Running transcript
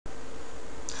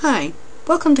Hi,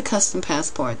 welcome to Custom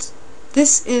Passports.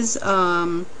 This is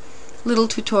a little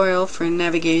tutorial for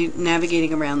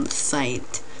navigating around the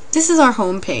site. This is our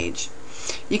home page.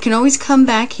 You can always come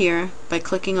back here by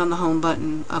clicking on the home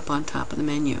button up on top of the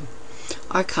menu.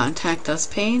 Our Contact Us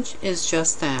page is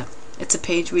just that. It's a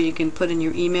page where you can put in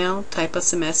your email, type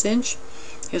us a message.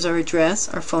 Here's our address,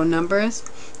 our phone numbers.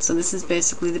 So this is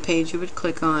basically the page you would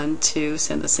click on to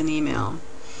send us an email.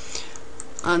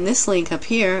 On this link up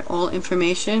here, all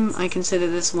information, I consider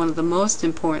this one of the most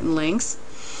important links.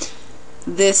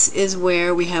 This is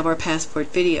where we have our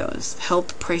passport videos,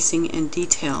 help, pricing, and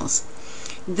details.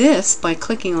 This, by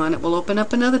clicking on it, will open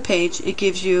up another page. It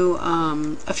gives you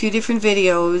a few different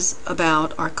videos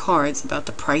about our cards, about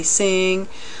the pricing,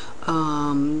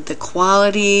 the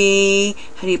quality,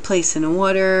 how do you place an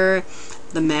order,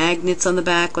 the magnets on the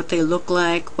back, what they look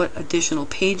like, what additional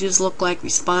pages look like,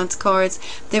 response cards.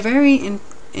 They're very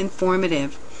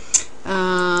informative.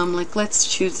 Like, let's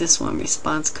choose this one,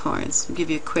 response cards. I'll give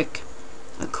you a quick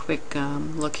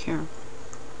look here.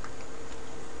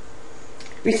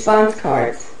 Response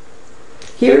cards.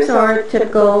 Here's our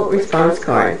typical response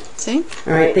card. See?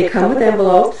 Alright, they come with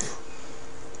envelopes.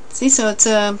 See, so it's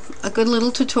a good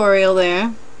little tutorial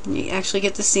there. You actually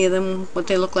get to see them, what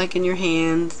they look like in your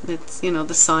hand. It's, you know,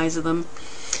 the size of them.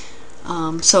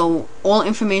 So all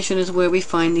information is where we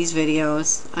find these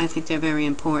videos. I think they're very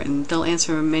important. They'll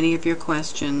answer many of your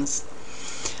questions.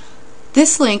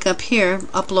 This link up here,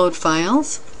 upload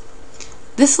files.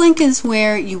 This link is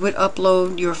where you would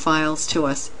upload your files to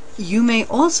us. You may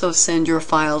also send your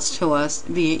files to us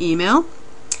via email.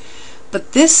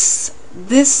 But this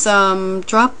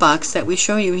Dropbox that we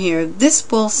show you here, this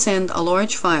will send a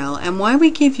large file. And why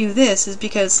we give you this is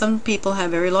because some people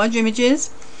have very large images,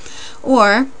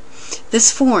 or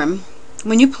this form.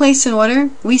 When you place an order,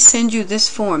 we send you this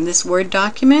form, this Word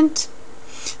document.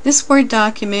 This Word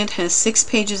document has 6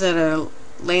 pages that are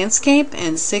landscape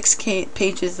and 6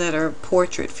 pages that are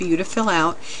portrait for you to fill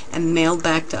out and mail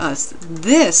back to us.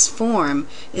 This form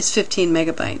is 15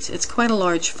 megabytes. It's quite a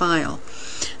large file.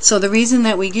 So the reason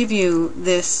that we give you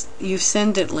this You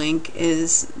Send It link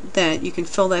is that you can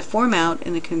fill that form out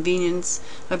in the convenience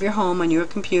of your home on your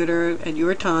computer at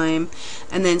your time,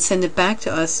 and then send it back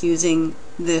to us using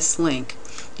this link.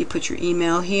 You put your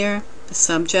email here, the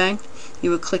subject.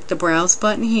 You would click the Browse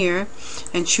button here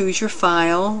and choose your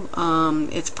file.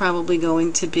 It's probably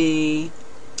going to be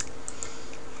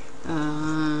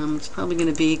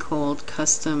called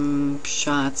Custom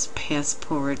Shots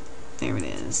Passport. There it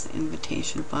is,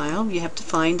 invitation file. You have to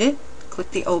find it. Click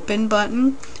the Open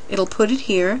button. It'll put it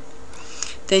here.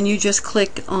 Then you just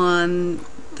click on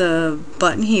the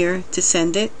button here to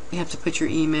send it. You have to put your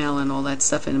email and all that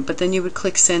stuff in, but then you would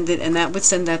click Send It, and that would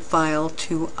send that file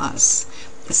to us.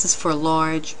 This is for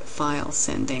large file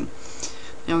sending.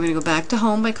 Now we're going to go back to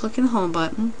Home by clicking the Home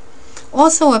button.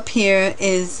 Also up here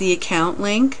is the account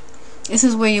link. This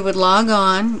is where you would log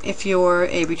on if you're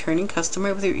a returning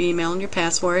customer with your email and your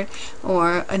password,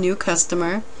 or a new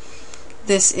customer.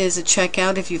 This is a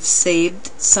checkout if you've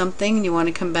saved something and you want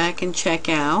to come back and check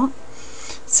out.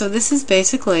 So this is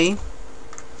basically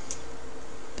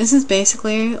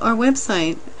our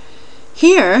website.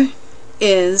 Here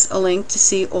is a link to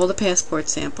see all the passport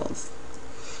samples.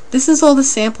 This is all the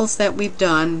samples that we've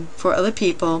done for other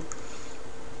people.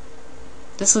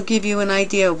 This will give you an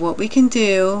idea of what we can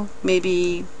do,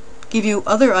 maybe give you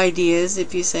other ideas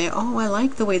if you say, oh, I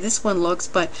like the way this one looks,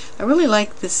 but I really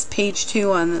like this page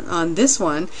 2 on this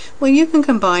one. Well, you can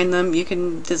combine them. You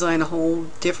can design a whole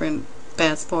different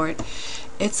passport.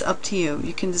 It's up to you.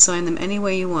 You can design them any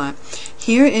way you want.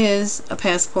 Here is a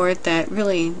passport that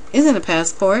really isn't a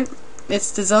passport.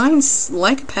 It's designed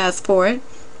like a passport,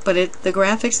 but the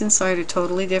graphics inside are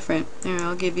totally different. Here,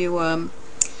 I'll give you a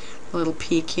little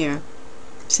peek here.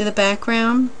 See the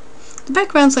background? The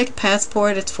background's like a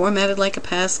passport. It's formatted like a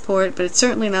passport, but it's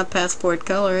certainly not passport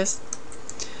colors.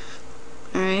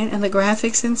 Alright, and the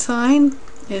graphics inside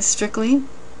is strictly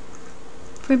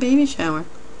for a baby shower.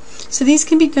 So these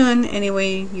can be done any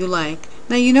way you like.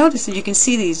 Now you notice that you can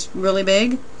see these really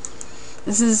big.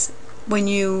 This is when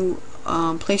you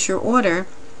place your order.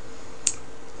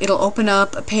 It'll open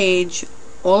up a page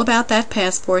all about that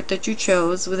passport that you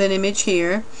chose with an image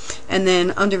here, and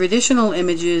then under additional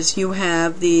images you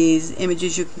have these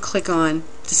images you can click on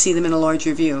to see them in a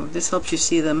larger view. This helps you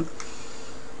see them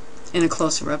in a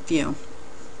closer up view.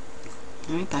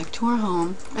 Alright, back to our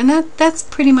home, and that's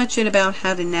pretty much it about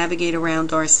how to navigate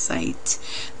around our site.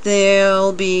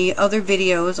 There'll be other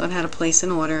videos on how to place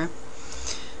an order.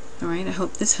 Alright, I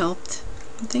hope this helped.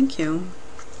 Thank you.